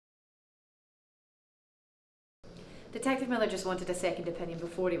Detective Miller just wanted a second opinion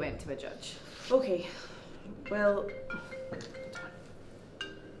before he went to a judge. Okay. Well...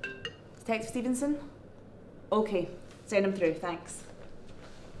 Detective Stevenson? Okay. Send him through, thanks.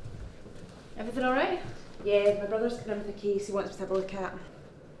 Everything alright? Yeah, my brother's come in with a case he wants me to have a look at.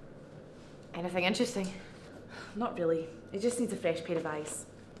 Anything interesting? Not really. He just needs a fresh pair of eyes.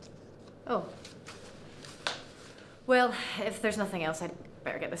 Oh. Well, if there's nothing else, I'd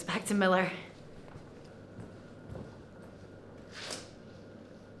better get this back to Miller.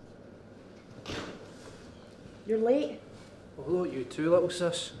 You're late. Well, hello, you too, little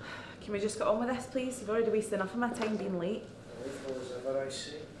sis. Can we just get on with this, please? You've already wasted enough of my time being late. As ever I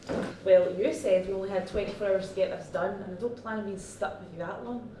say. Well, you said we only had 24 hours to get this done, and I don't plan on being stuck with you that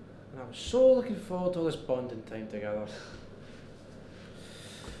long. And I'm so looking forward to all this bonding time together.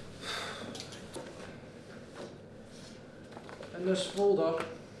 In this folder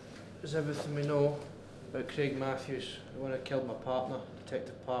is everything we know about Craig Matthews, the one who killed my partner,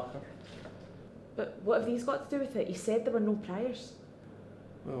 Detective Parker. But what have these got to do with it? You said there were no priors.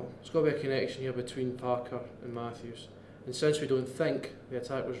 Well, there's got to be a connection here between Parker and Matthews. And since we don't think the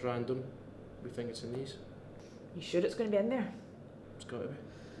attack was random, we think it's in these. You sure it's going to be in there? It's got to be.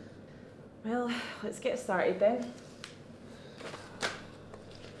 Well, let's get started then.